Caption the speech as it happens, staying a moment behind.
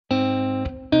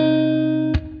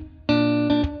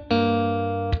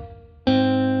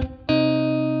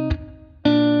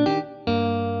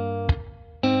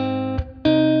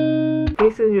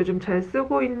저는 요즘 잘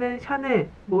쓰고 있는 샤넬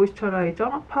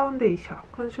모이스처라이저 파운데이션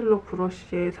컨실러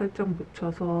브러쉬에 살짝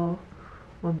묻혀서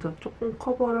먼저 조금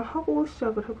커버를 하고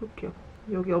시작을 해볼게요.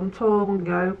 여기 엄청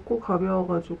얇고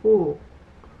가벼워가지고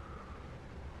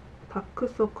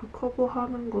다크서클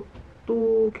커버하는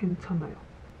것도 괜찮아요.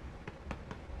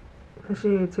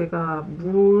 사실 제가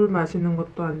물 마시는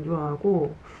것도 안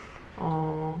좋아하고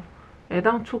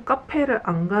애당초 카페를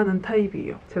안 가는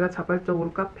타입이에요. 제가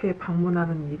자발적으로 카페에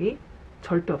방문하는 일이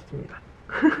절대 없습니다.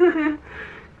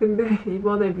 근데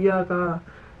이번에 미아가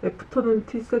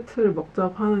애프터눈티 세트를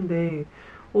먹자고 하는데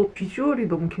비주얼이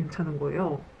너무 괜찮은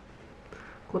거예요.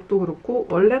 그것도 그렇고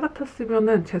원래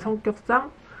같았으면은 제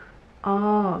성격상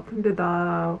근데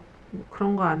나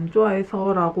그런 거 안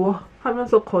좋아해서 라고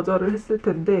하면서 거절을 했을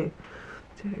텐데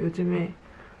제가 요즘에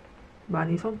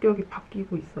많이 성격이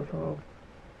바뀌고 있어서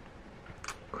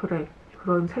그래,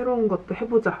 그런 새로운 것도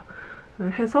해보자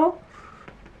해서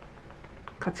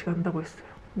같이 간다고 했어요.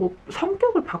 뭐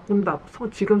성격을 바꾼다,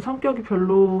 지금 성격이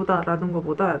별로다라는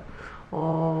것보다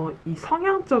이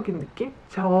성향적인 느낌?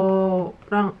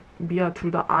 저랑 미아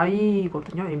둘 다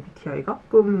I거든요, MBTI가.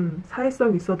 조금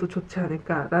사회성 있어도 좋지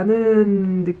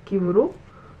않을까라는 느낌으로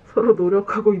서로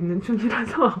노력하고 있는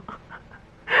중이라서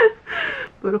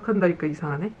노력한다니까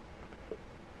이상하네.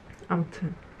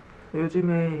 아무튼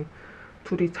요즘에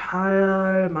둘이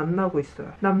잘 만나고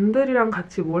있어요. 남들이랑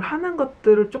같이 뭘 하는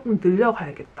것들을 조금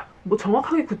늘려가야겠다. 뭐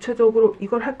정확하게 구체적으로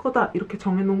이걸 할 거다 이렇게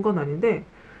정해놓은 건 아닌데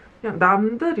그냥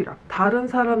남들이랑 다른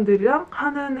사람들이랑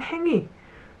하는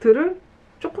행위들을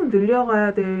조금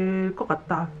늘려가야 될 것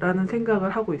같다라는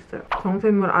생각을 하고 있어요.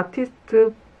 정샘물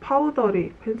아티스트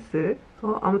파우더리 펜슬.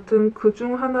 아무튼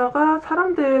그중 하나가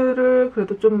사람들을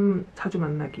그래도 좀 자주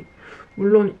만나기.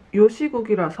 물론 요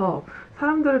시국이라서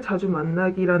사람들을 자주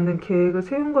만나기라는 계획을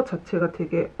세운 것 자체가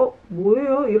되게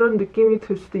뭐예요? 이런 느낌이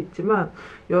들 수도 있지만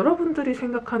여러분들이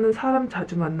생각하는 사람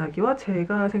자주 만나기와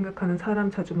제가 생각하는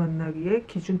사람 자주 만나기의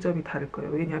기준점이 다를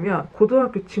거예요. 왜냐면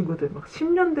고등학교 친구들, 막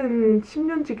 10년 된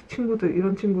 10년지 친구들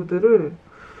이런 친구들을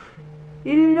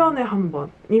 1년에 한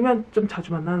번이면 좀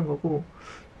자주 만나는 거고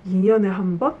 2년에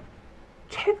한 번?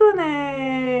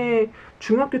 최근에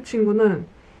중학교 친구는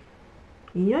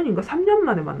 2년인가 3년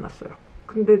만에 만났어요.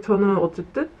 근데 저는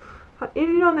어쨌든 한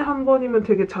 1년에 한 번이면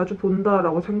되게 자주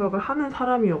본다라고 생각을 하는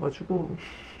사람이어가지고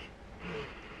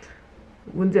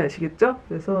뭔지 아시겠죠?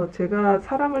 그래서 제가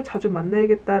사람을 자주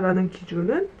만나야겠다라는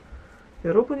기준은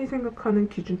여러분이 생각하는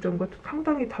기준점과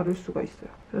상당히 다를 수가 있어요.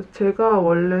 그래서 제가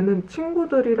원래는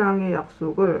친구들이랑의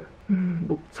약속을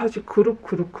뭐 사실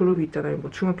그룹이 있잖아요.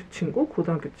 뭐 중학교 친구,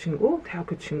 고등학교 친구,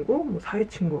 대학교 친구, 뭐 사회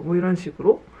친구 뭐 이런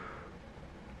식으로.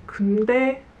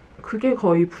 근데 그게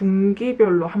거의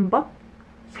분기별로 한 번?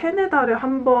 3-4달에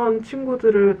한 번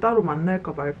친구들을 따로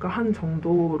만날까 말까 한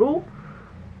정도로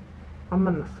안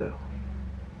만났어요.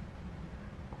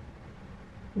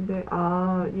 근데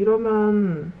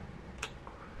이러면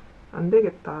안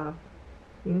되겠다.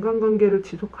 인간관계를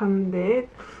지속하는 데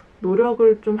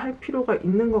노력을 좀 할 필요가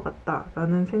있는 것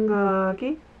같다라는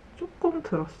생각이 조금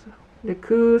들었어요. 근데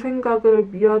그 생각을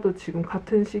미아도 지금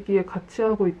같은 시기에 같이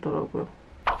하고 있더라고요.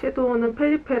 섀도우는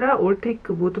펠리페라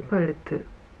올테이크 무드 팔레트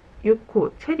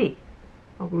 6호 체리.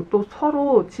 그리고 또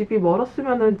서로 집이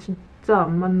멀었으면 진짜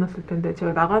안 만났을 텐데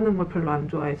제가 나가는 걸 별로 안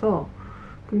좋아해서.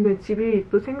 근데 집이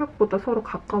또 생각보다 서로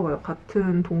가까워요.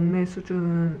 같은 동네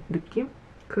수준 느낌?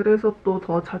 그래서 또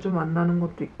더 자주 만나는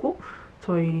것도 있고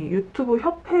저희 유튜브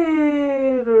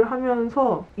협회를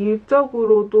하면서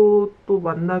일적으로도 또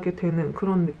만나게 되는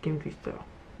그런 느낌도 있어요.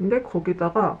 근데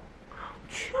거기다가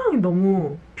취향이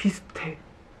너무 비슷해.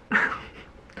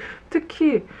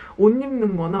 특히 옷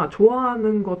입는 거나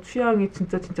좋아하는 것 취향이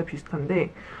진짜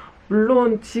비슷한데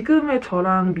물론 지금의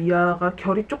저랑 미아가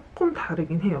결이 조금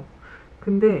다르긴 해요.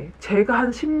 근데 제가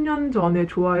한 10년 전에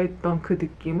좋아했던 그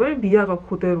느낌을 미아가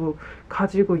그대로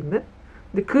가지고 있는?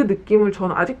 근데 그 느낌을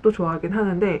저는 아직도 좋아하긴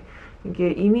하는데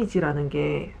이게 이미지라는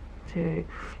게 제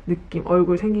느낌,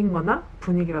 얼굴 생긴 거나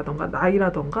분위기라던가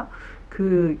나이라던가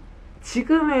그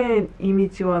지금의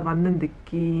이미지와 맞는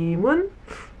느낌은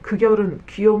그 결은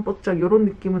귀여운 뽀짝 이런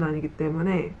느낌은 아니기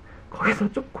때문에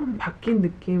거기서 조금 바뀐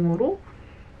느낌으로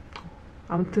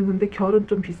아무튼 근데 결은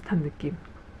좀 비슷한 느낌.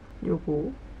 요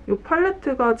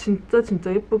팔레트가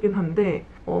진짜 예쁘긴 한데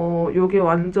요게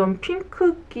완전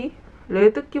핑크기?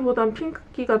 레드기보단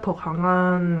핑크기가 더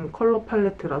강한 컬러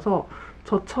팔레트라서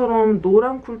저처럼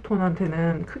노란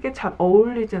쿨톤한테는 크게 잘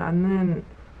어울리진 않는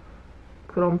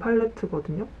그런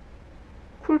팔레트거든요.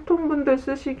 쿨톤 분들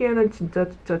쓰시기에는 진짜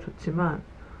좋지만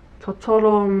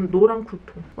저처럼 노란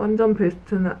쿨톤 완전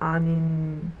베스트는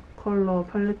아닌 컬러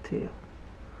팔레트예요.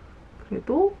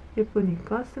 그래도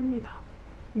예쁘니까 씁니다.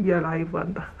 미아 라이브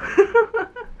한다.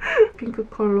 베이스핑크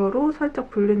컬러로 살짝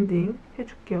블렌딩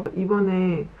해줄게요.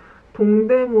 이번에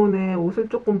동대문에 옷을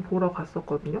조금 보러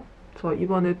갔었거든요. 저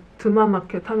이번에 드마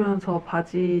마켓 하면서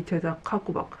바지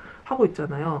제작하고 막 하고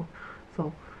있잖아요.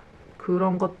 그래서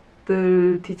그런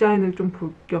것들 디자인을 좀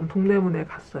볼 겸 동대문에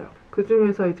갔어요. 그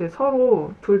중에서 이제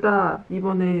서로 둘 다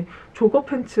이번에 조거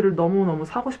팬츠를 너무너무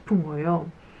사고 싶은 거예요.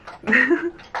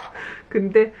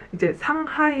 근데 이제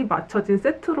상하이 맞춰진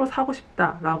세트로 사고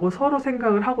싶다라고 서로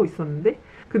생각을 하고 있었는데,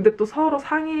 근데 또 서로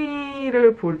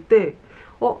상의를 볼 때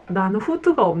나는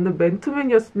후드가 없는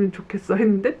맨투맨이었으면 좋겠어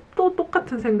했는데 또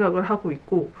똑같은 생각을 하고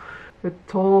있고,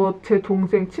 제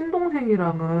동생,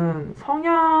 친동생이랑은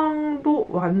성향도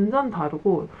완전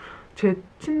다르고, 제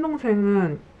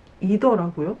친동생은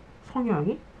이더라고요,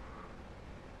 성향이.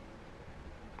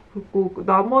 그리고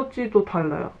나머지도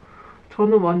달라요.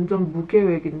 저는 완전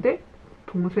무계획인데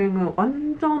동생은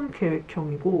완전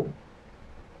계획형이고,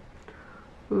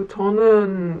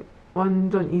 저는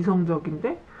완전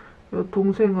이성적인데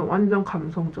동생은 완전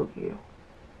감성적이에요.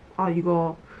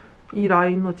 이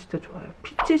라이너 진짜 좋아요.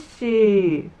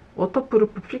 피치씨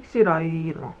워터프루프 픽시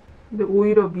라이너. 근데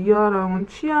오히려 미아랑은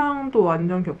취향도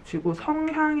완전 겹치고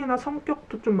성향이나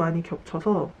성격도 좀 많이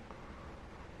겹쳐서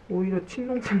오히려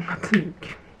친동생 같은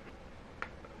느낌.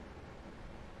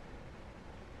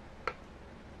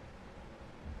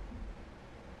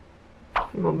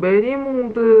 이거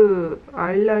메리몽드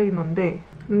아이라이너인데,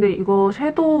 근데 이거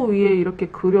섀도우 위에 이렇게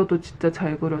그려도 진짜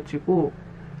잘 그려지고,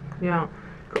 그냥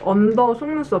그 언더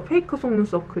속눈썹, 페이크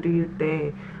속눈썹 그릴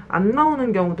때 안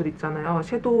나오는 경우들 있잖아요.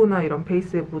 섀도우나 이런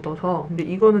베이스에 묻어서. 근데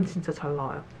이거는 진짜 잘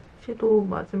나와요. 섀도우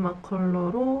마지막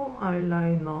컬러로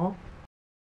아이라이너.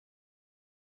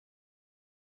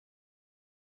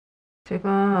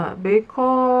 제가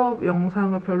메이크업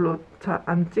영상을 별로 잘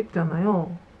안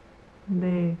찍잖아요.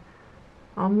 근데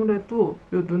아무래도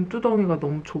이 눈두덩이가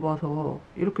너무 좁아서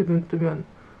이렇게 눈 뜨면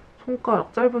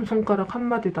짧은 손가락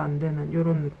한마디도 안 되는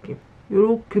이런 느낌.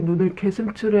 이렇게 눈을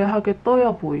개슴츠레하게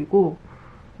떠야 보이고,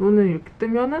 눈을 이렇게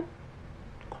뜨면은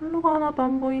컬러가 하나도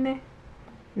안 보이네,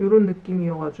 이런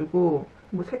느낌이어가지고,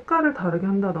 뭐 색깔을 다르게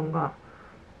한다던가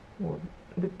뭐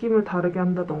느낌을 다르게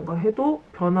한다던가 해도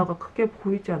변화가 크게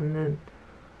보이지 않는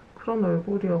그런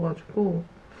얼굴이어가지고,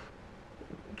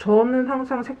 저는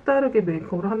항상 색다르게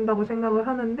메이크업을 한다고 생각을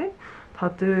하는데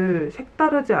다들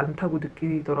색다르지 않다고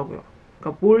느끼더라고요.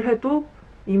 그러니까 뭘 해도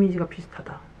이미지가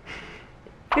비슷하다.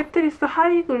 캐트리스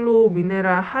하이글로우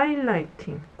미네랄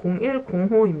하이라이팅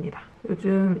 0105입니다.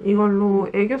 요즘 이걸로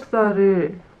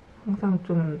애교살을 항상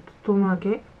좀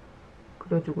두툼하게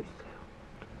그려주고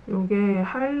있어요. 이게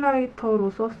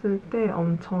하이라이터로 썼을 때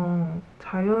엄청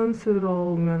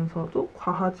자연스러우면서도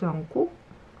과하지 않고,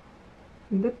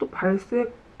 근데 또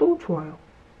발색도 좋아요.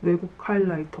 외국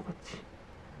하이라이터 같이.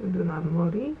 눈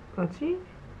앞머리까지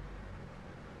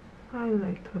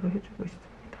하이라이터를 해주고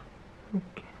있습니다.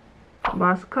 이렇게.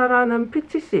 마스카라는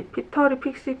피치씨 피터리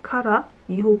픽시 카라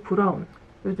 2호 브라운.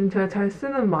 요즘 제가 잘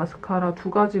쓰는 마스카라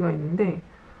두 가지가 있는데,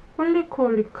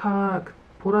 홀리카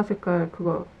보라 색깔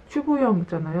그거 튜브형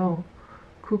있잖아요.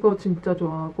 그거 진짜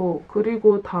좋아하고,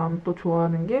 그리고 다음 또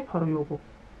좋아하는 게 바로 요거.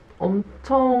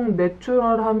 엄청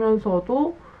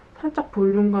내추럴하면서도 살짝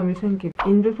볼륨감이 생긴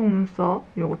인조 속눈썹.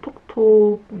 요거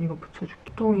톡톡 이거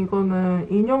붙여줄게. 보통 이거는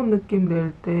인형 느낌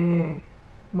낼 때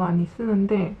많이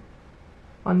쓰는데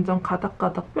완전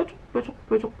가닥가닥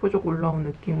뾰족뾰족 올라온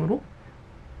느낌으로.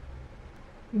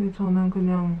 근데 저는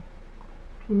그냥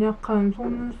빈약한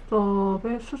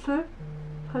속눈썹에 숱을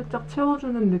살짝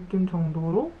채워주는 느낌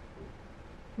정도로만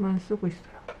쓰고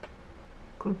있어요.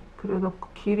 그래서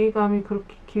길이감이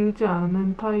그렇게 길지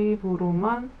않은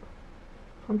타입으로만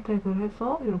선택을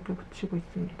해서 이렇게 붙이고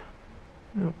있습니다.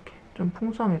 이렇게 좀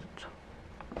풍성해졌죠.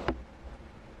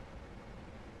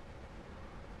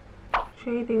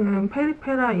 쉐이딩은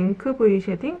페리페라 잉크 브이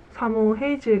쉐딩 3호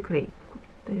헤이즐 그레이.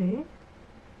 콧대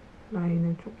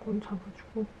라인을 조금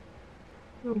잡아주고,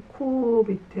 코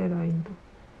밑에 라인도.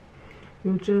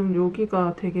 요즘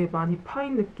여기가 되게 많이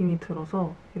파인 느낌이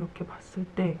들어서 이렇게 봤을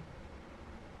때,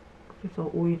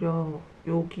 그래서 오히려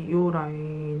여기 요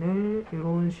라인을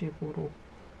이런 식으로,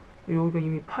 여기가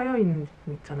이미 파여있는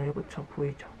느낌 있잖아요. 그쵸?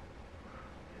 보이죠?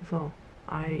 그래서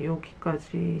아예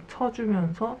여기까지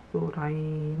쳐주면서 요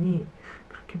라인이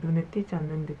그렇게 눈에 띄지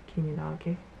않는 느낌이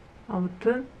나게.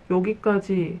 아무튼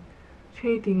여기까지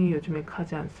쉐이딩이 요즘에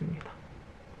가지 않습니다.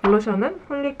 블러셔는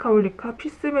홀리카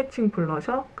피스 매칭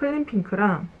블러셔 클린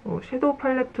핑크랑 섀도우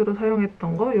팔레트로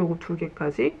사용했던 거 요거 두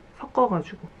개까지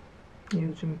섞어가지고,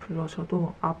 요즘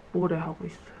블러셔도 앞볼에 하고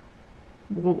있어요.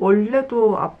 뭐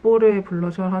원래도 앞볼에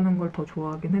블러셔 하는 걸 더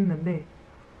좋아하긴 했는데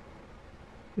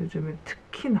요즘에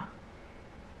특히나.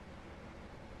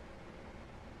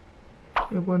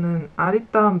 이거는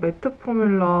아리따운 매트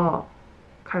포뮬러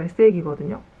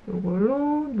갈색이거든요.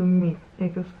 이걸로 눈 밑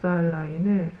애교살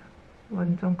라인을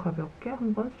완전 가볍게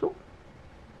한번 쏙,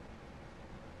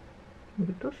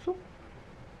 여기도 쏙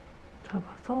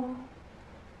잡아서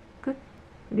끝.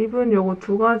 립은 요거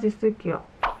두 가지 쓸게요.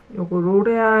 요거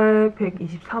로레알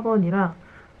 124번이랑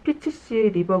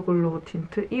피치씨 리버글로우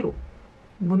틴트 1호.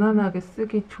 무난하게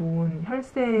쓰기 좋은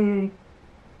혈색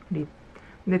립.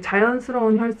 근데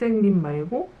자연스러운 혈색 립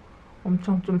말고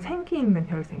엄청 좀 생기 있는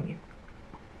혈색 립.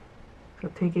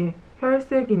 그래서 되게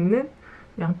혈색 있는,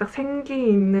 그냥 딱 생기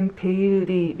있는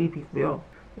데일리 립이고요.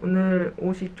 오늘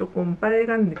옷이 조금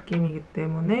빨간 느낌이기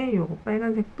때문에 요거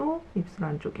빨간색도 입술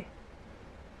안쪽에.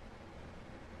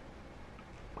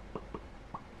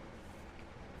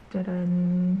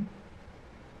 짜란,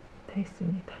 다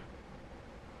했습니다.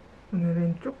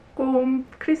 오늘은 조금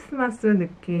크리스마스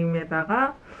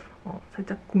느낌에다가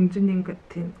살짝 공주님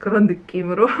같은 그런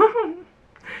느낌으로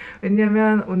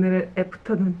왜냐면 오늘은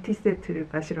애프터눈티 세트를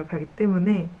마시러 가기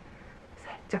때문에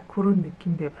살짝 그런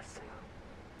느낌 내봤어요.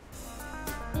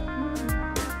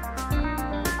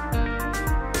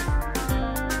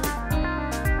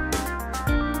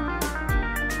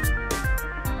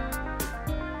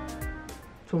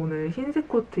 저 오늘 흰색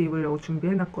코트 입으려고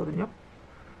준비해놨거든요.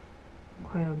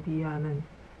 과연 미아는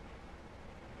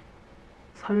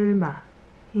설마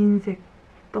흰색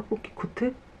떡볶이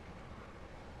코트?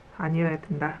 아니어야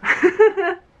된다.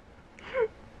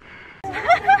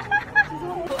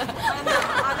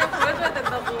 안에 보여줘야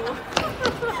된다고.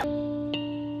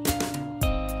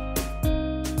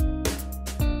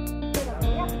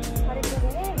 다리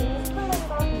쪽에는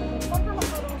미니스컬러가 분홍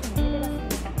썬타마카로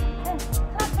준비되었습니다.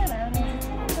 트러플 마요네즈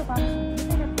치킨도 바로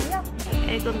준비되었고요.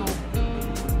 에그노.